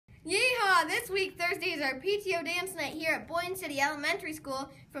This week, Thursday, is our PTO dance night here at Boyne City Elementary School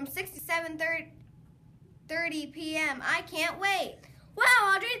from 6 to 7:30 p.m. I can't wait.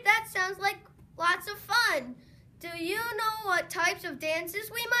 Wow, Audrey, that sounds like lots of fun. Do you know what types of dances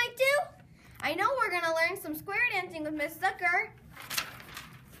we might do? I know we're going to learn some square dancing with Miss Zucker.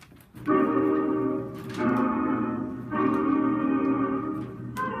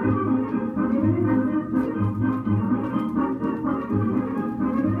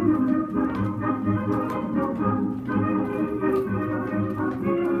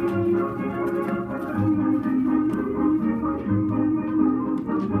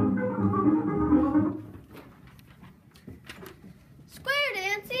 Square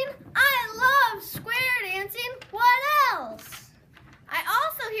dancing? I love square dancing. What else? I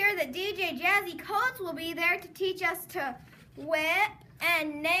also hear that DJ Jazzy Coates will be there to teach us to whip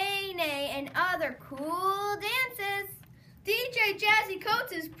and nay-nay and other cool dances. DJ Jazzy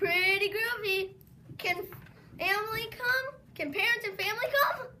Coates is pretty groovy. Can family come? Can parents and family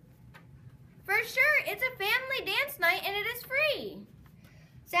come? For sure, it's a family dance night and it is free.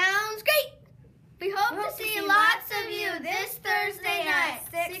 Sounds great. We hope to see lots of you this Thursday night,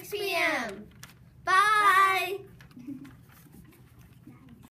 6 p.m.